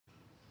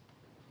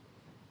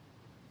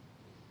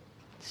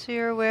So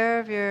you're aware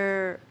of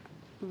your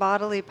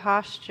bodily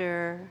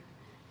posture,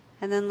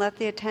 and then let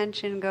the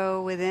attention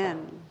go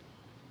within.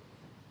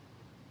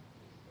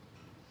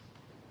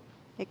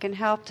 It can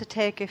help to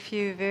take a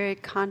few very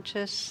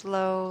conscious,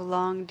 slow,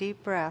 long,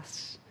 deep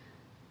breaths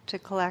to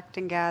collect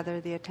and gather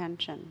the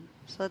attention.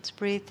 So let's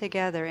breathe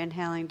together,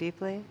 inhaling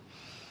deeply.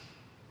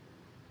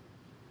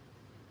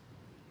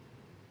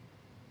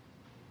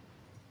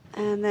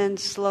 And then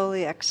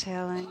slowly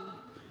exhaling.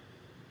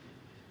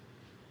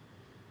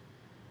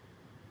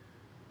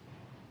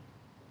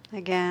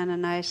 Again, a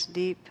nice,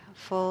 deep,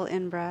 full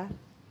in-breath.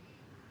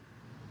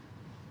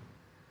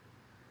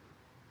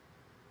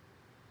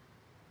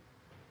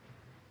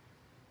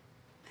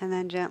 And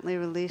then gently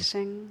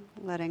releasing,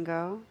 letting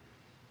go,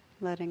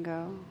 letting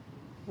go,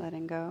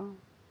 letting go.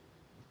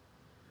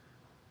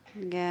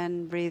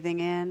 Again, breathing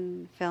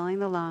in, filling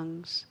the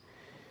lungs,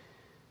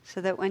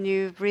 so that when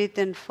you've breathed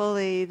in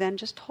fully, then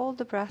just hold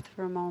the breath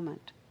for a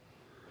moment.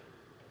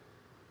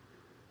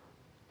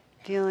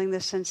 Feeling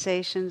the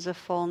sensations of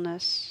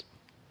fullness.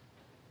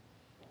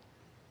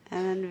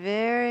 And then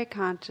very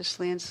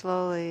consciously and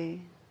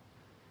slowly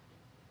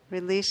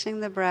releasing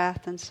the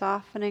breath and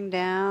softening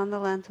down the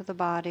length of the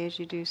body as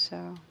you do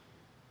so.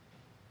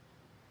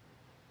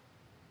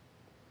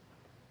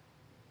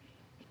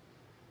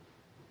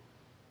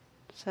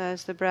 So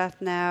as the breath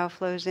now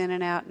flows in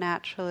and out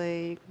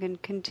naturally, you can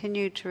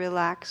continue to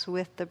relax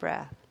with the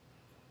breath.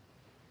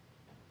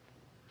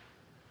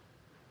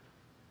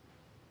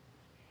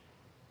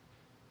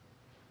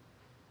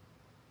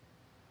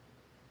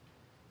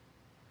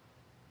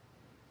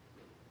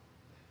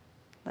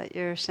 Let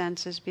your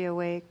senses be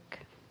awake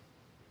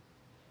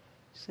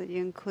so that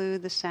you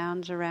include the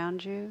sounds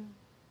around you.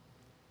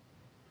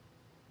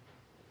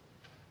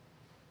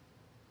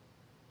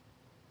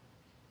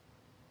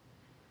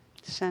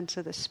 Sense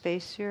of the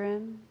space you're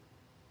in.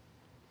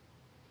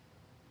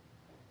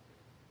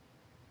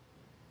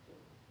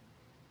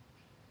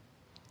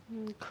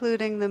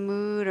 Including the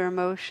mood or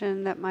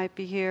emotion that might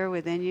be here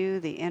within you,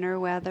 the inner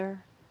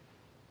weather.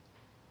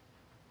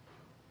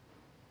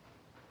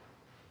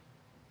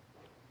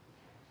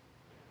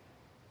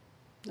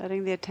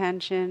 Letting the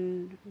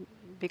attention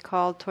be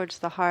called towards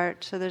the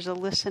heart, so there's a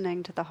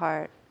listening to the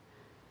heart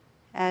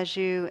as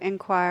you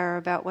inquire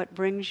about what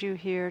brings you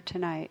here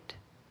tonight.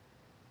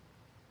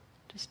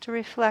 Just to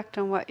reflect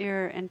on what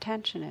your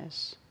intention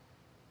is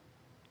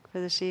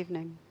for this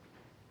evening.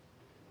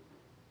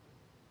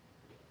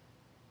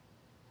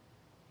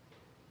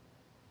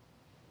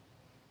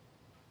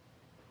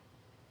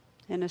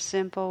 In a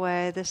simple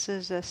way, this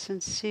is a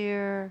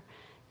sincere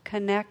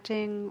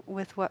connecting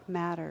with what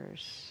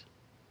matters.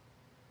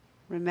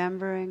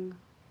 Remembering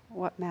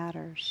what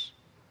matters.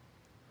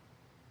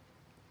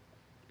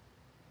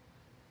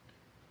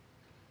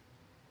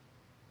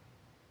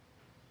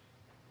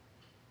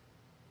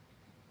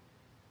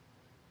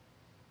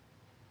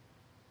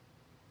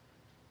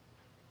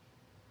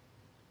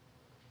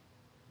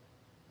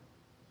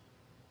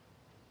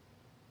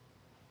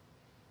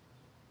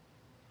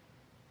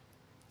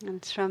 And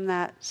it's from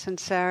that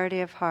sincerity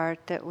of heart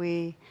that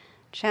we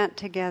chant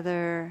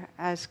together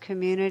as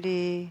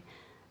community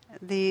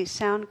the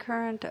sound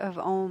current of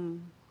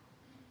Om,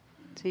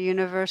 the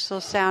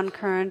universal sound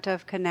current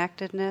of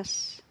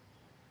connectedness,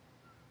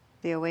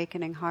 the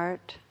awakening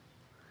heart.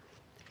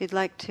 If you'd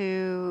like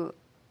to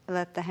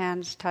let the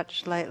hands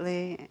touch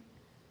lightly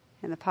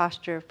in the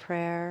posture of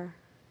prayer,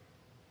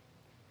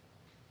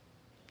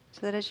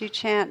 so that as you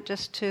chant,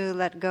 just to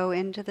let go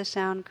into the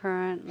sound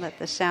current, let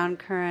the sound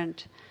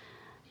current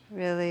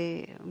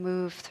really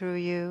move through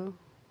you,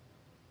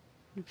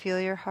 and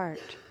feel your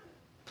heart.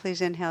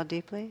 Please inhale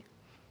deeply.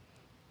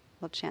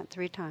 We'll chant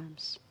 3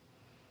 times.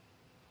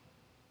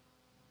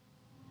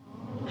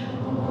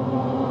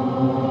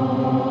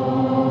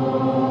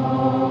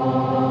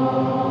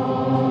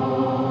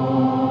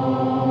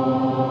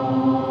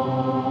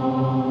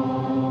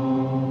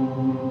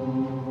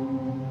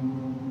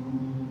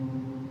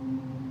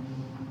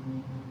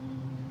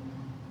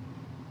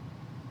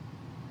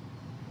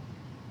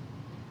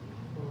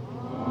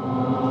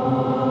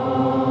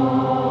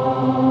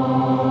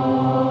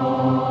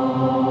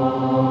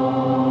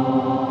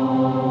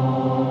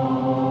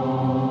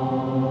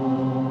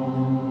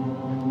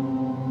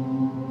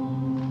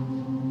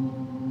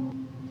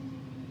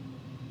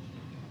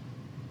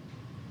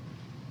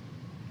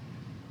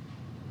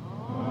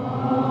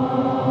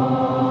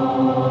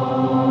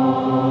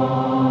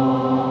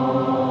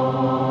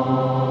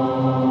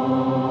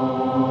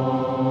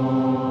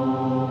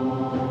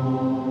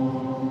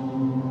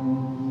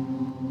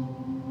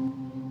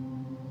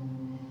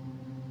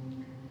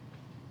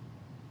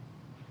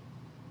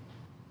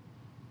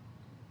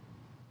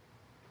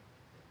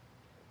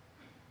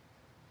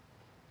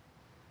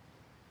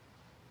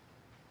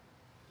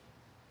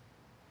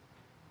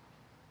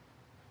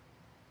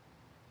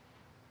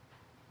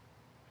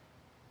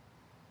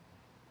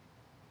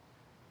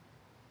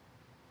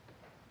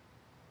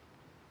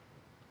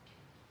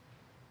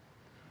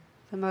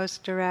 The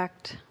most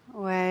direct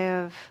way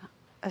of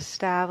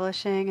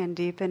establishing and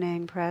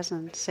deepening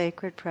presence,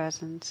 sacred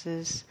presence,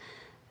 is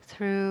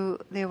through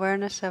the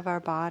awareness of our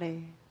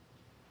body.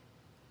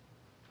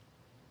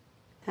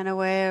 And a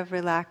way of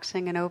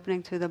relaxing and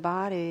opening through the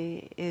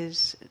body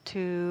is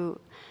to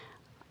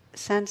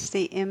sense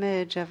the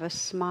image of a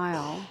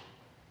smile.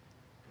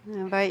 I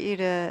invite you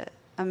to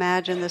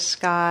imagine the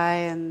sky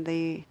and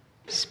the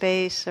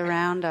space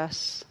around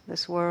us,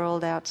 this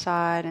world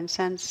outside, and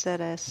sense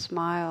that a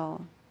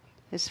smile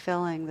is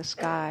filling the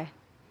sky.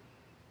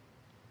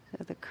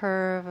 So the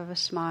curve of a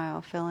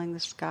smile filling the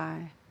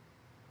sky.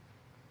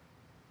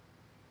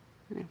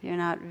 And if you're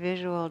not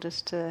visual,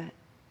 just to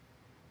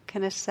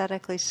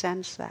kinesthetically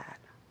sense that.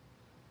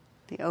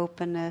 The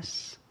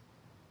openness,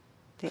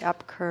 the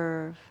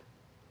upcurve,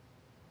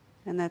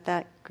 and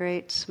that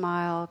great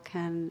smile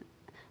can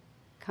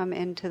come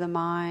into the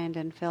mind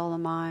and fill the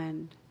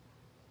mind.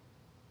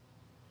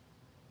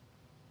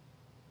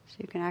 So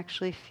you can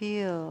actually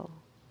feel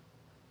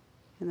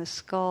in the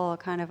skull a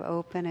kind of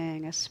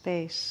opening, a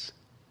space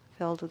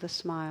filled with a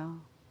smile.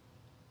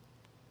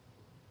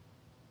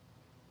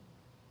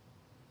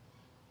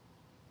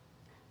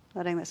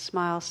 Letting that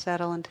smile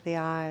settle into the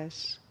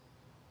eyes,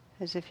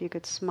 as if you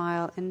could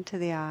smile into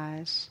the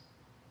eyes.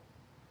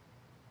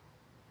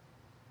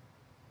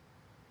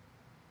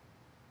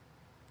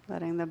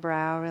 Letting the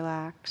brow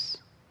relax.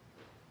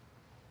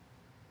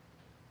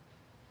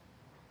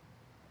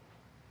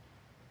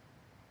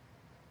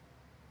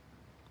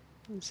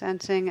 And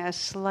sensing a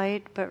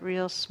slight but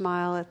real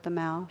smile at the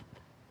mouth.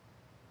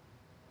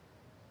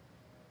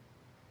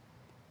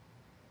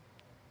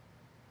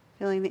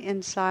 Feeling the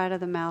inside of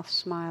the mouth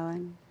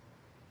smiling.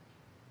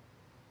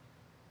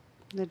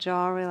 The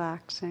jaw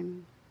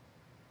relaxing.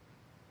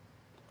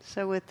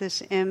 So with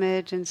this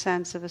image and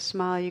sense of a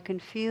smile, you can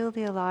feel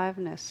the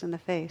aliveness in the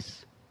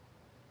face.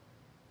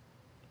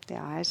 The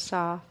eyes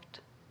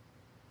soft.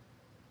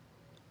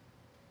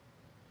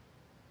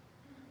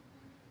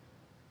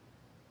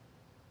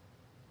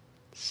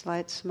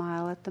 Slight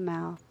smile at the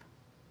mouth.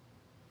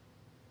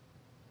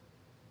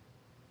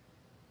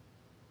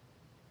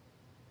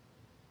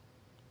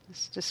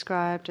 It's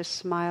described as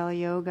smile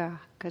yoga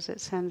because it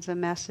sends a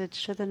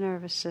message to the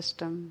nervous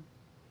system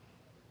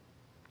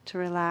to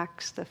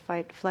relax the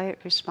fight-flight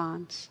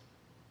response,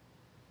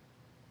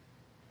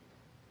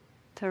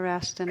 to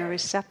rest in a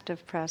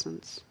receptive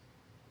presence.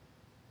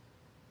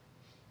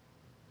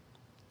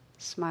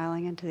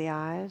 Smiling into the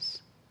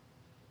eyes,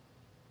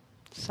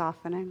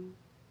 softening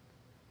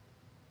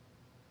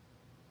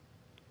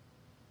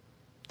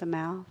the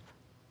mouth.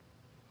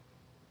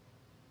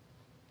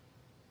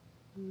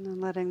 And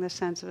then letting the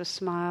sense of a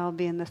smile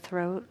be in the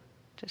throat,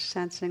 just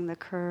sensing the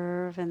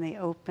curve and the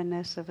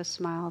openness of a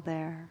smile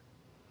there.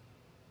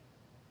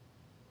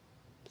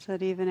 So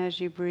that even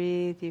as you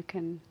breathe, you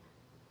can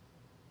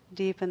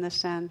deepen the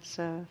sense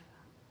of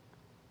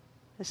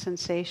the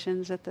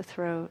sensations at the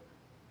throat.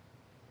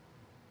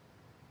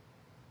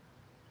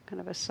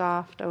 Kind of a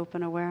soft,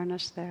 open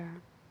awareness there.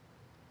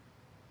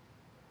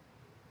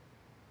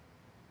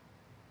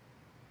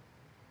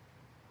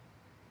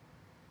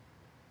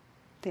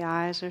 The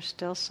eyes are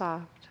still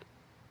soft.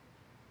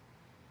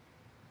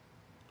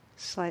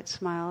 Slight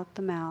smile at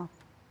the mouth.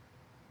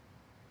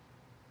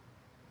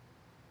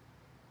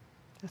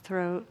 The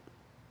throat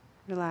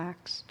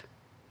relaxed.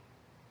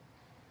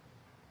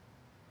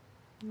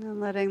 And then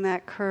letting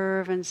that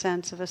curve and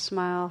sense of a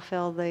smile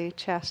fill the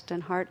chest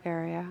and heart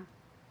area.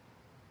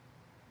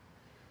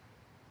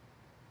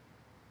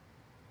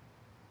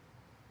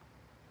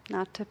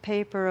 Not to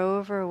paper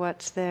over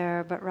what's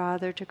there, but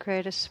rather to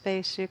create a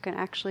space so you can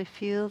actually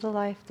feel the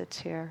life that's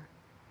here.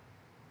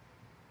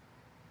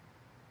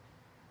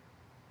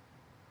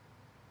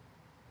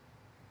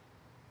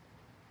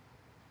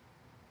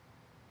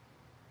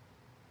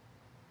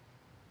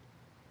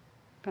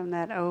 From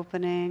that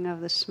opening of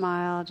the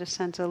smile, just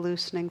sense a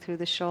loosening through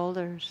the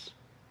shoulders.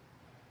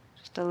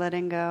 Just a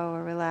letting go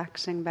or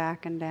relaxing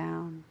back and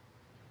down.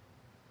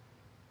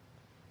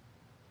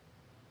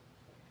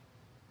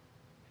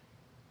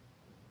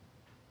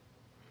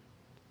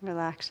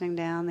 Relaxing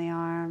down the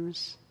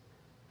arms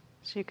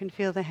so you can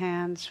feel the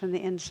hands from the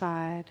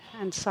inside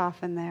and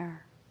soften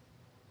there.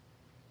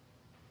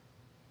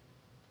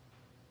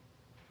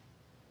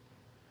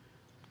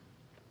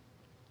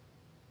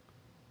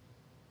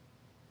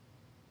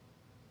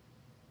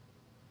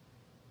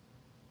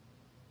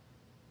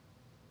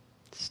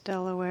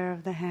 Still aware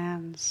of the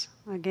hands.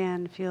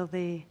 Again, feel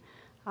the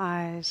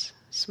eyes,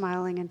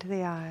 smiling into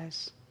the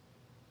eyes.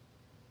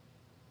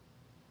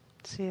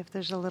 See if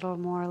there's a little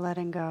more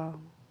letting go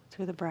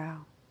through the brow.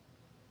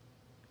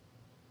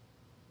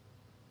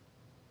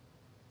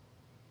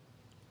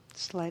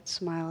 Slight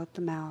smile at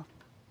the mouth.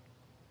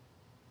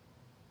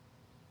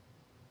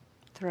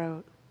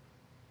 Throat.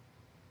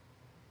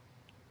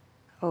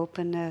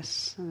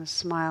 Openness and the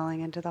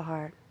smiling into the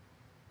heart.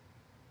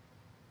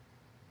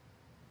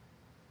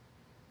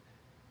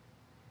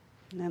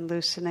 And then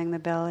loosening the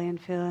belly and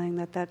feeling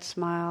that that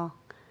smile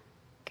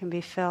can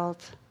be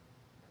felt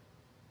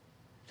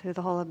through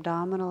the whole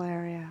abdominal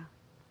area.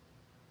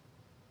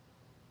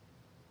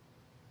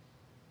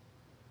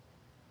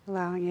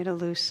 allowing you to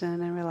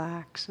loosen and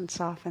relax and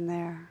soften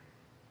there.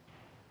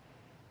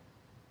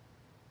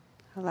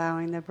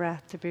 Allowing the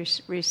breath to be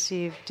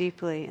received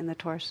deeply in the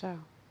torso.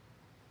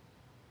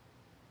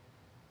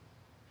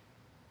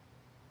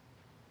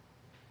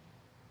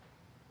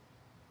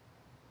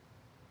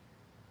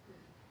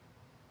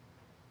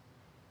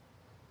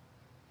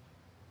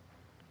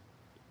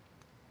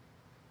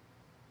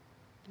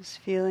 Just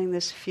feeling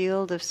this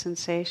field of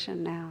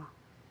sensation now,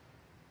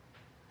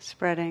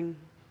 spreading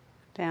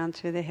down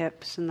through the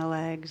hips and the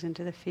legs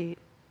into the feet.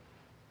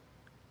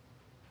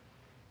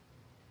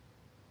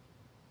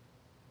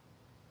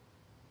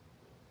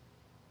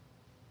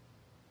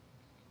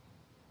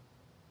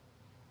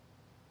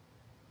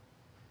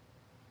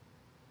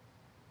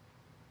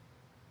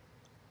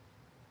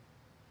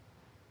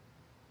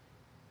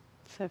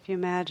 So if you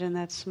imagine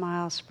that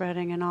smile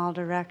spreading in all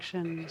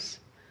directions,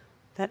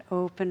 that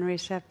open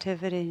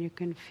receptivity, you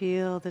can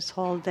feel this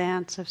whole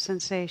dance of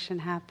sensation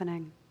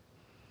happening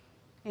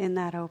in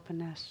that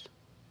openness.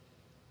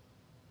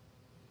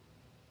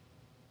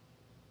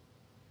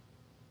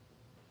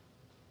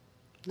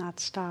 Not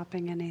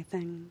stopping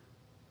anything,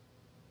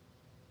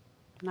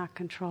 not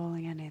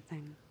controlling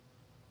anything.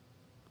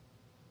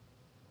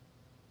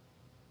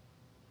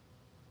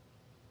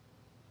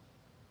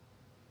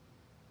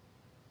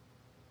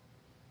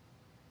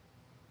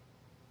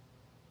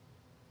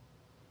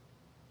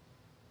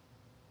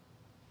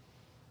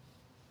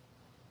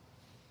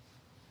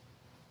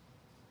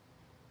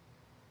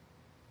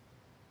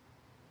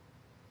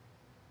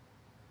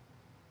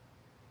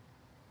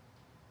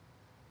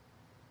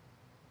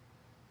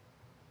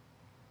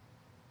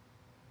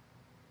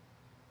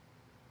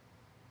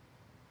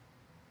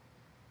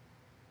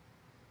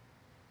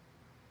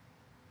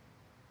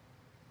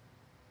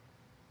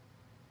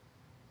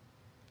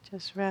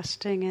 Just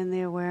resting in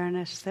the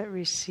awareness that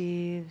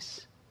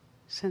receives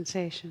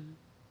sensation.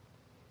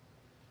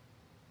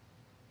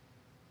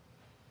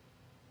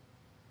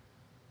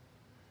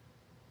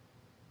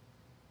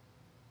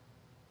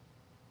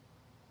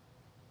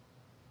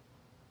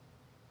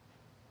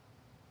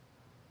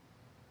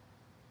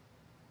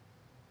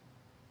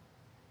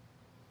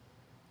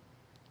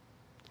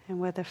 And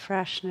with a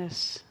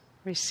freshness,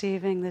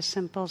 receiving the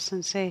simple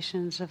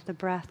sensations of the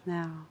breath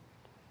now.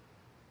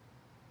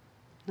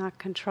 Not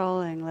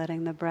controlling,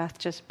 letting the breath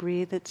just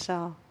breathe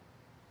itself.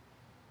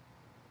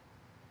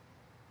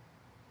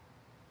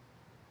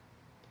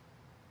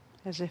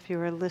 As if you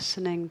were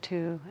listening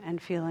to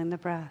and feeling the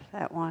breath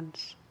at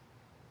once.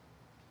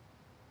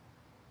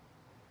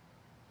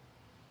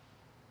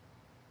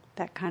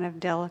 That kind of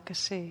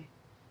delicacy,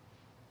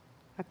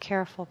 a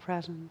careful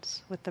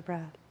presence with the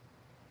breath.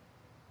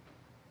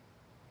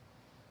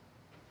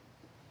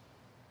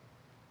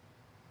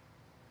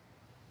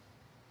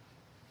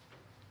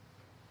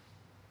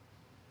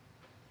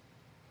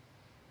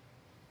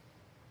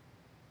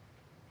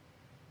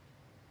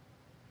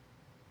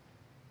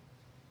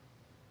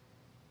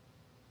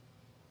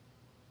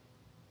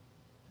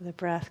 The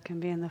breath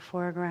can be in the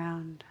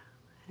foreground,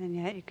 and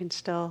yet you can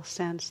still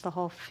sense the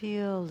whole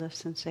field of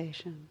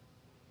sensation,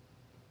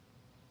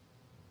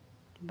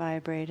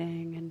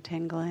 vibrating and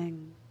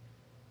tingling,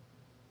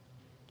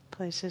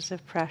 places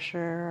of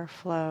pressure or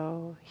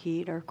flow,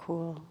 heat or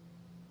cool.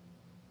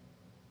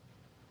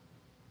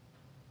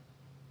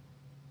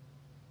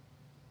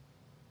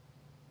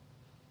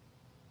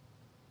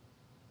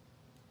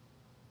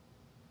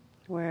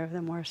 Aware of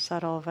the more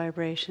subtle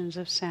vibrations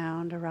of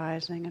sound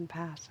arising and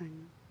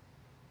passing.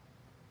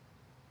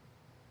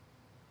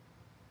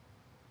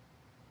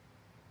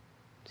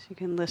 You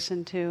can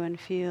listen to and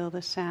feel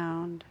the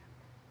sound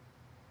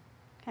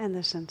and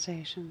the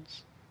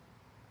sensations.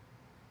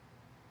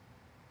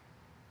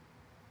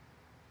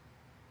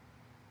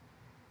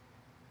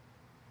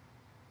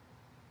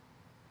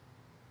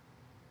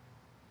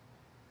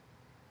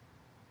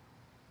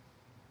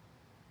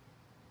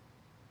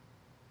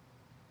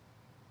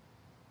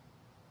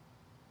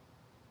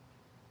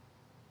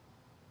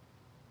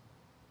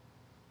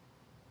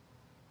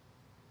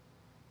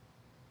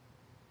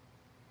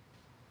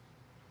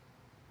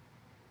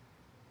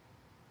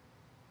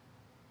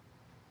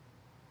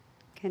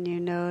 Can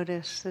you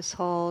notice this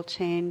whole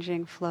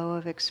changing flow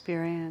of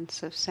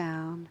experience of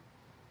sound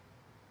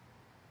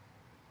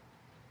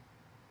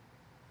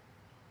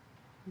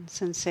and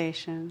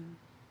sensation,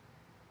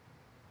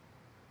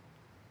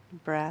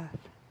 breath,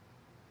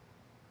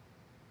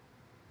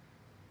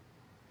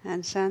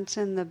 and sense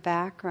in the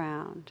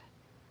background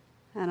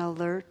an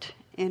alert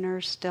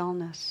inner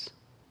stillness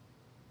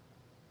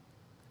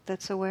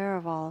that's aware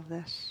of all of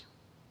this.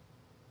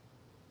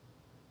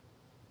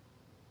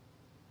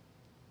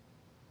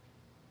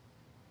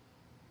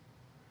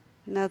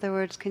 In other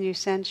words, can you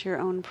sense your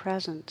own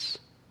presence?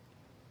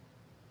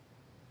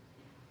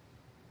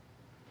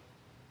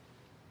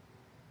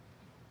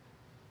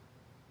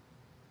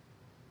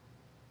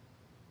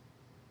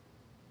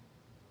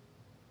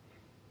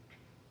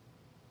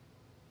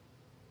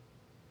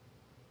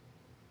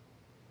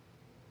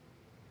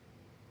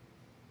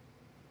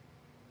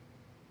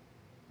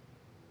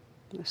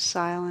 The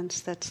silence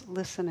that's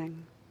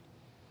listening.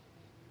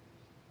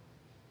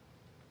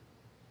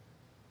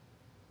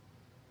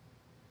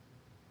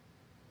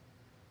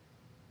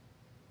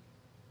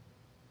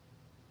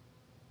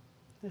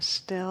 the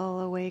still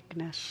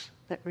awakeness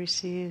that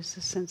receives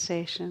the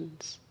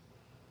sensations.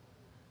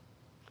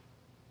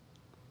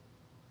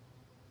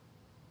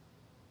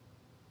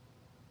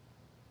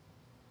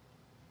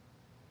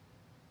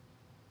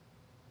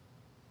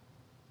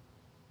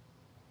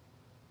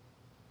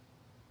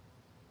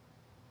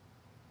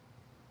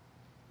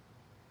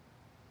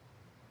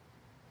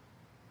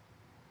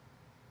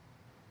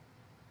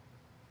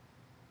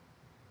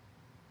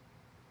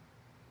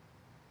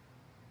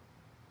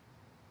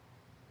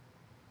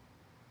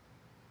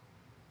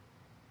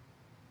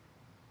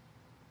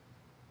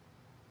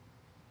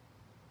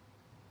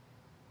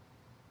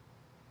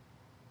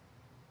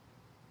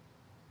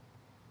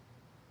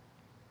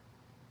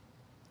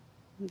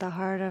 The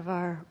heart of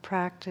our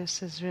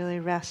practice is really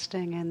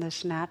resting in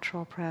this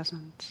natural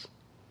presence.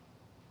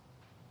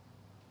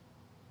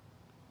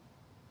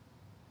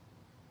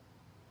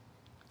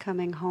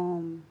 Coming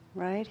home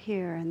right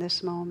here in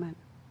this moment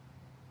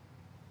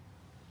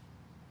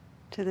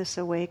to this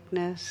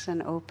awakeness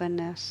and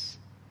openness,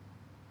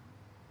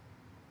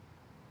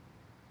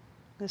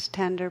 this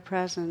tender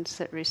presence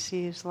that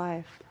receives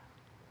life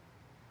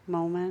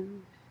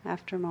moment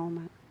after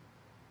moment.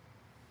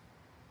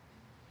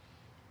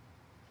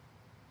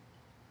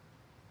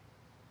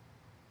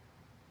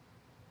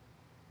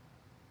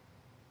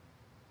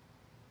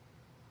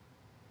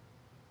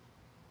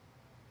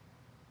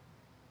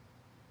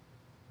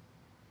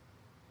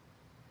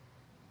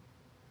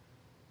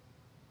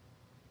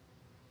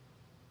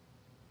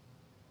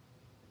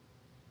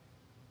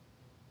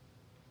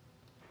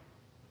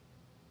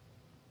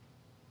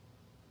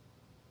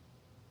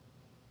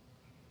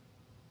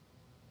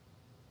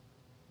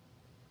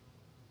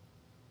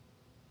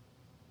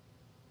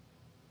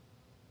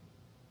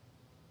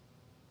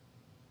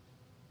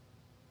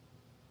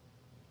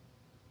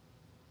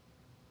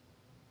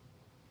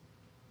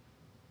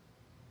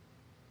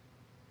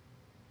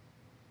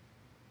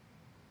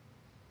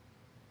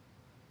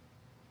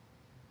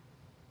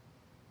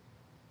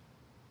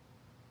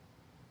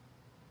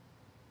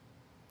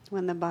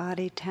 When the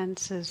body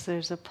tenses,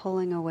 there's a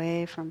pulling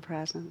away from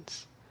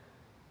presence.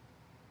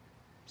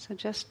 So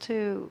just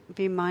to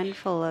be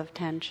mindful of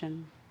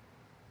tension.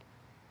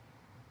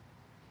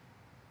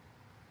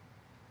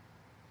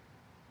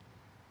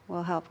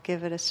 Will help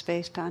give it a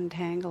space to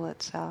untangle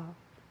itself.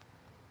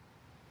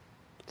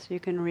 So you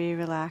can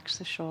relax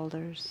the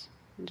shoulders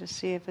and just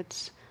see if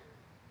it's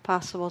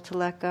possible to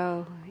let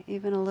go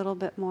even a little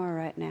bit more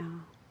right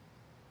now.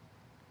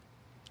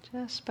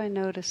 Just by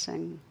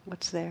noticing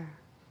what's there.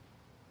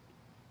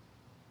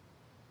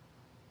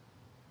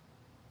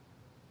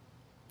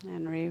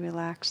 And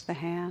relax the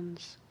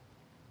hands,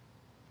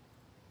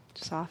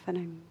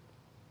 softening.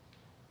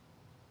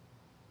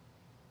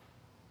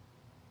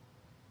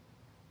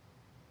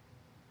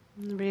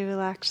 And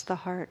relax the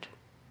heart.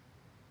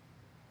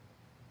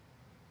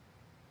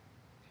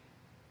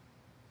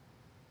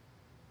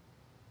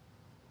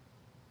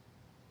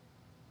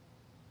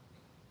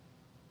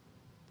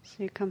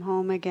 So you come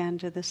home again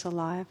to this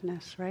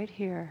aliveness right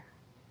here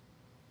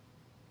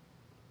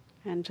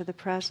and to the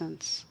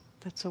presence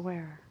that's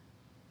aware.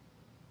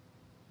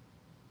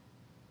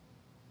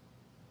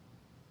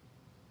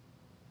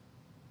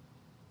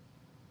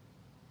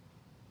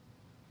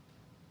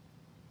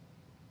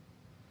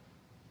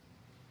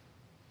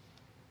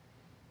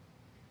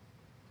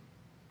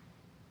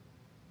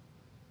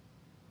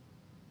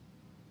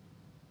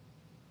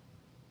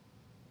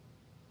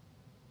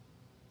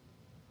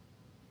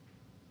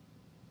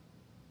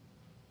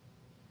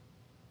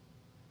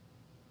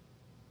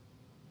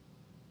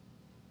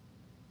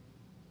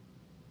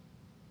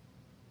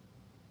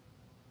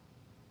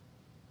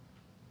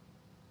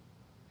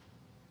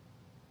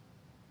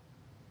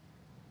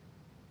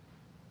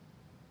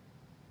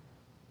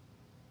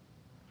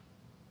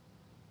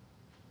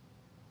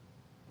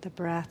 The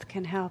breath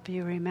can help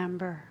you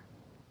remember,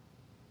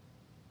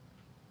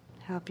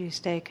 help you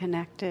stay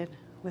connected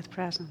with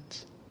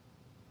presence.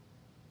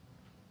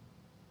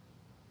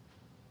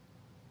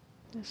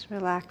 Just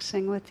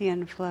relaxing with the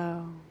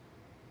inflow,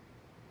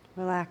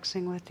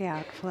 relaxing with the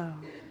outflow.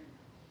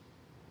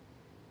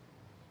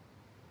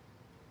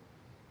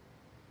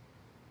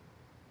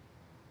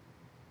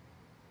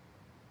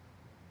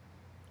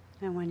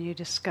 And when you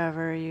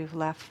discover you've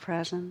left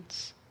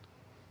presence,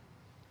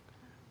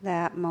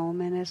 that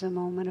moment is a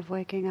moment of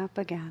waking up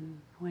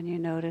again. When you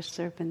notice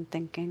there have been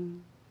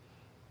thinking,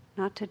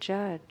 not to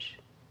judge,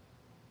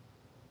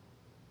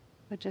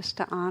 but just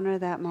to honor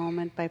that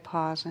moment by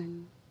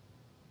pausing.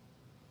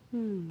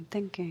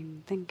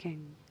 Thinking.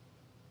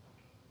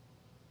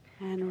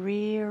 And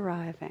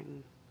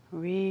re-arriving,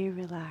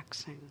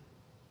 re-relaxing.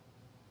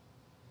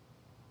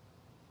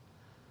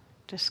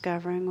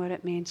 Discovering what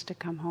it means to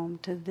come home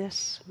to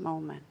this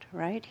moment,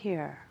 right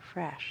here,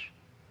 fresh.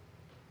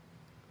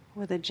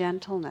 With a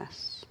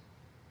gentleness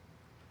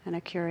and a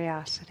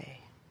curiosity.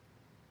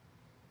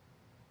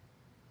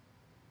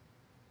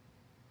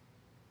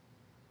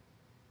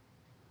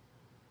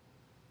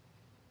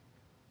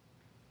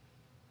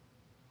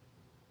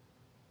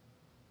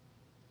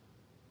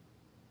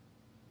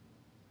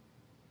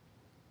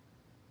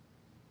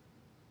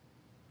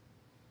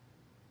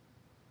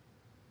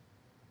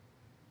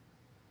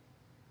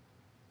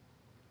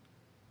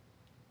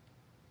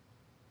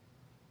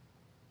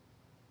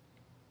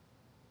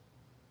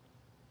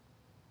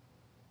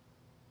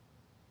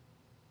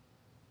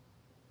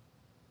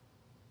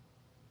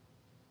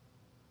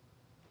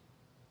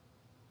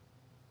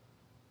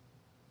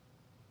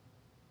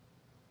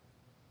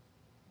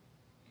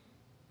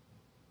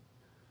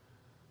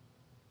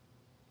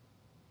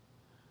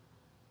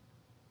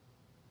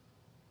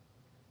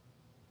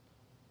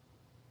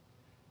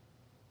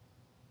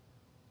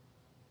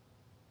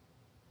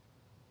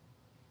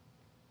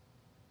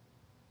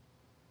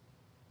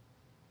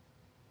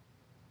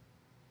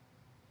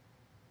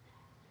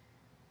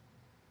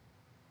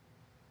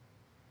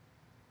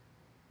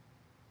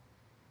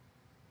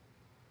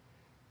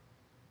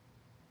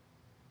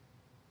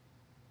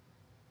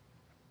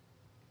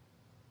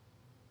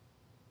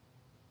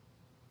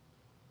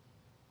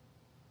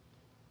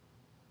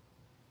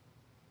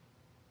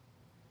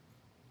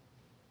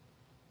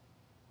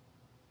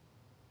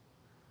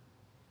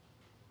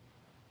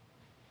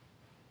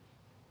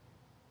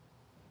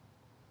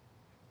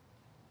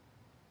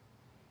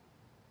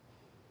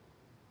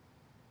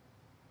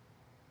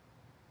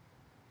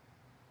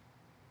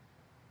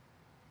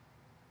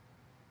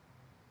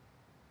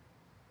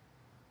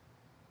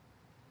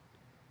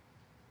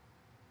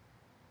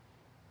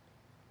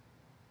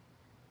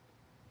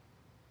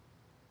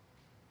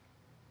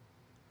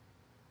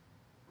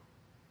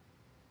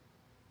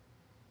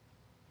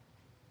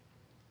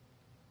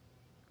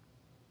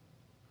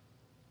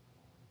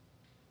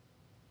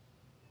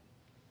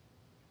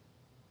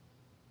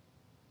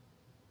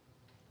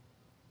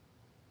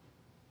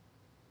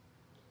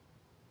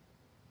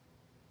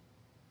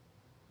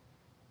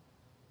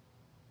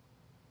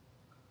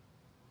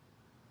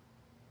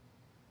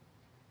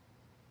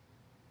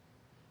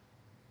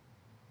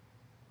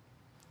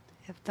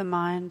 If the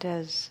mind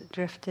has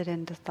drifted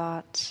into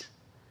thoughts,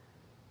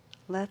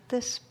 let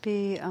this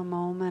be a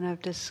moment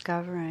of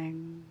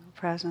discovering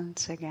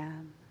presence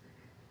again.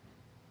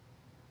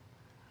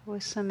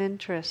 With some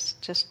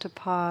interest, just to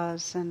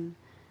pause and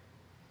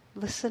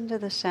listen to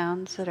the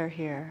sounds that are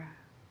here,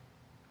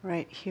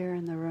 right here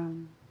in the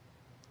room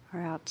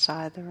or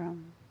outside the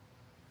room.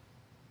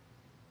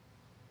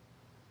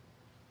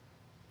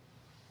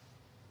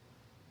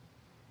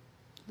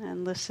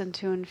 And listen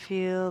to and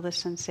feel the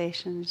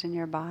sensations in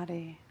your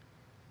body.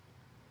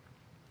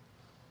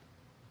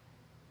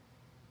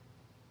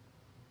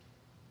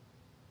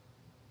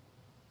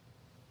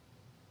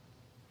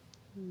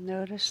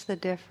 Notice the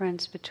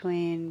difference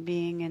between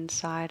being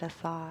inside a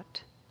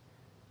thought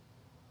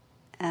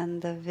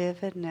and the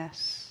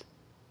vividness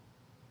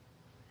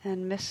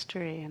and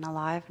mystery and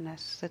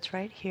aliveness that's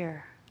right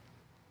here.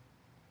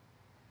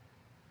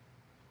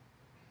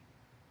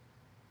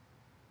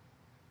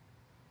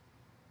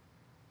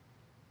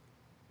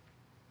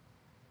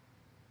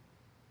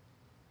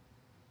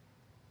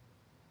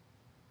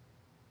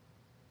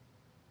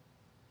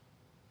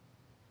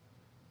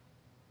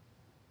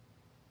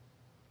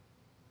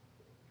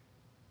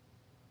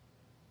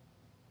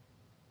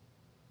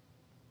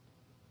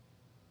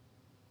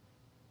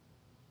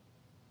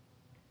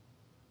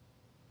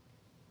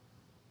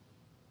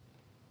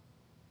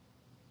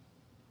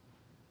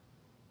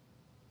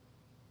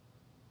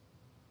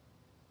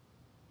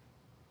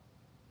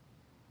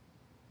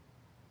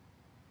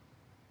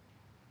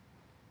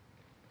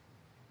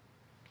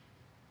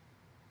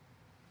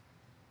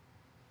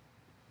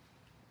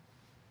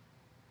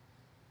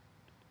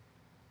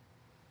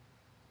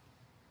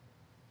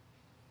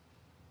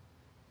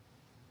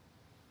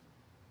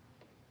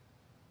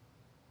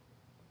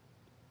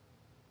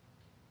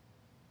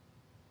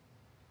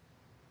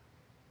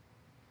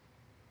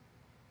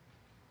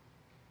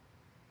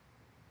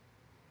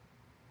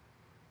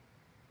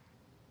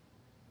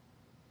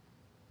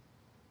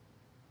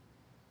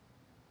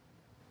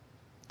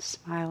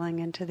 Smiling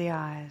into the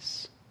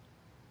eyes.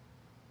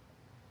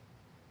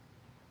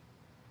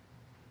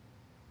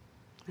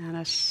 And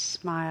a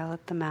smile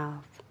at the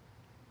mouth.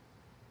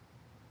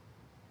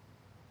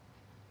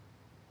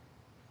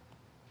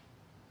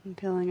 And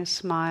feeling a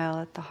smile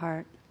at the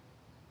heart.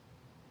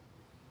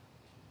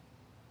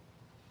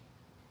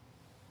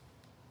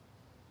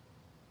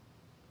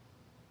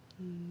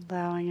 And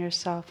allowing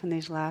yourself in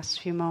these last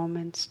few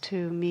moments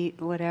to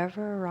meet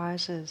whatever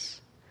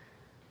arises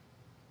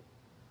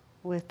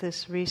with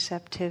this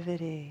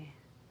receptivity,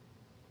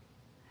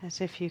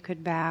 as if you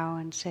could bow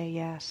and say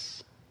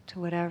yes to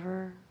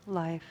whatever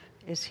life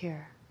is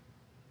here.